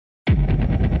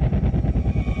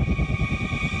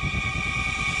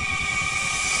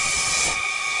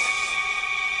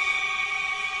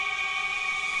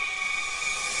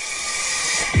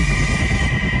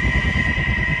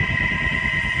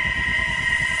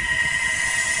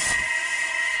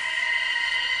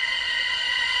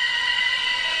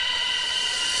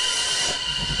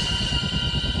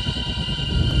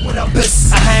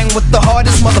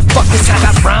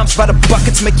drugs by the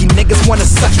buckets make you niggas wanna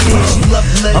suck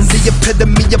it. I'm the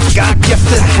epitome of God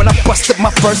gifted. When I busted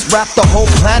my first rap, the whole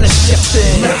planet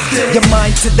shifted. Your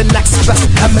mind to the next best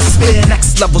hemisphere,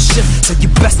 next level shit. So you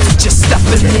best to just step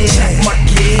in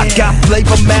here. I got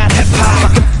flavor, mad hip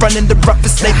hop. I can front in the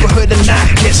roughest neighborhood and not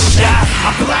get shot.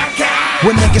 I black out.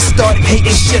 When niggas start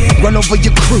hating shit, run over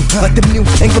your crew like the New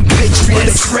England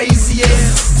Patriots. The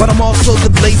craziest, but I'm also the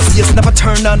laziest. Never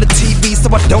turn on the TV, so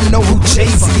I don't know who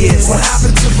Jay-Z is. What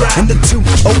happened to rap in the 2-0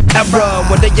 era?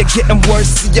 One day you're getting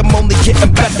worse, see I'm only getting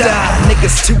better.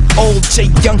 Niggas too old, Jay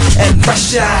Young and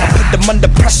fresher. Put them under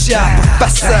pressure,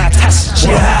 Professor, test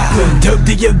ya. What happened? Dope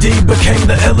D.O.D. became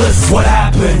the illest. What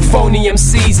happened? Phony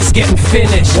MCs is getting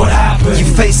finished. What happened? You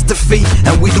face defeat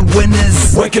and we the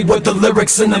winners. Wicked with the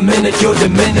lyrics in a minute, you're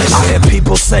diminished. I hear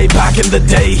people say back in the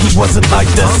day he wasn't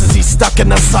like this. Is he stuck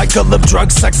in a cycle of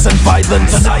drugs, sex and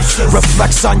violence?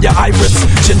 Reflects on your iris,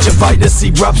 gingivitis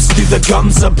erupts through the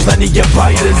gums of plenty of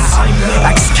biters.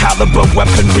 Excalibur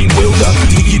weaponry wielder,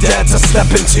 do you dare to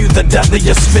step into the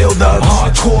deadliest field of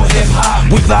hardcore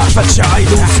hip-hop? We laugh at your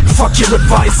idols, fuck your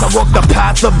advice, I walk the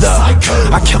path of the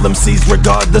psycho. I kill MCs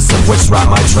regardless of which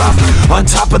rhyme I drop. On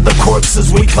top of the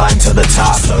corpses we climb to the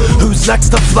top. Who's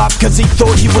next to flop cause he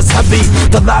thought he was heavy?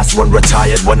 The last one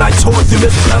retired when I tore through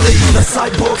his belly. The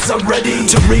cyborgs are ready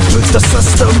to reboot the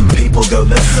system. People go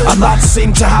listen. A lot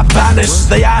seem to have vanished.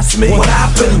 They ask me, what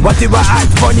happened? Why do I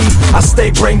act funny? I stay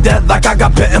brain dead like I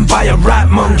got bitten by a rat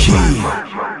monkey.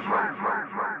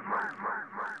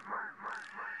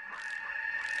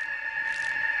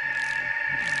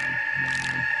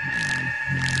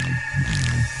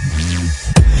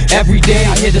 Every day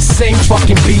I hear the same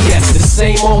fucking BS, the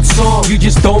same old song, you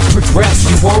just don't progress.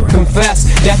 You won't confess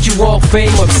that you all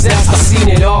fame obsessed. I've seen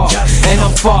it all, and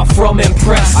I'm far from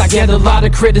impressed. I get a lot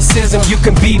of criticism, you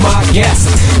can be my guest.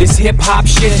 This hip-hop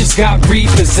shit just got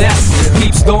repossessed.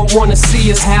 Peeps don't wanna see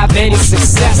us have any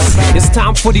success. It's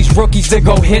time for these rookies to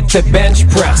go hit the bench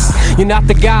press. You're not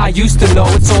the guy I used to know,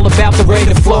 it's all about the rate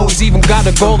of flow. He's even got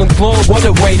a golden globe, what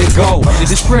a way to go.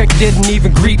 This prick didn't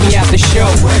even greet me at the show.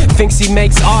 Thinks he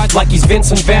makes art like he's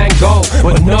Vincent Van Gogh,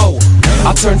 but no,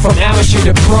 I turn from amateur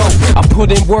to pro. I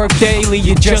put in work daily,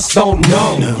 you just don't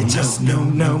know. You just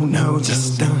don't know,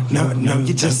 just don't know, no,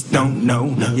 you just don't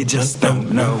know, you just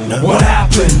don't know. What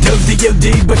happened? Dope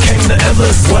D.O.D. became the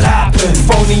illest. What happened?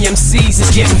 Phony MCs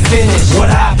is getting finished. What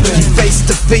happened? You face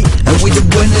defeat and we the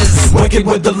winners. Wicked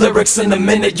with the lyrics in a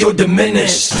minute, you're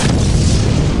diminished.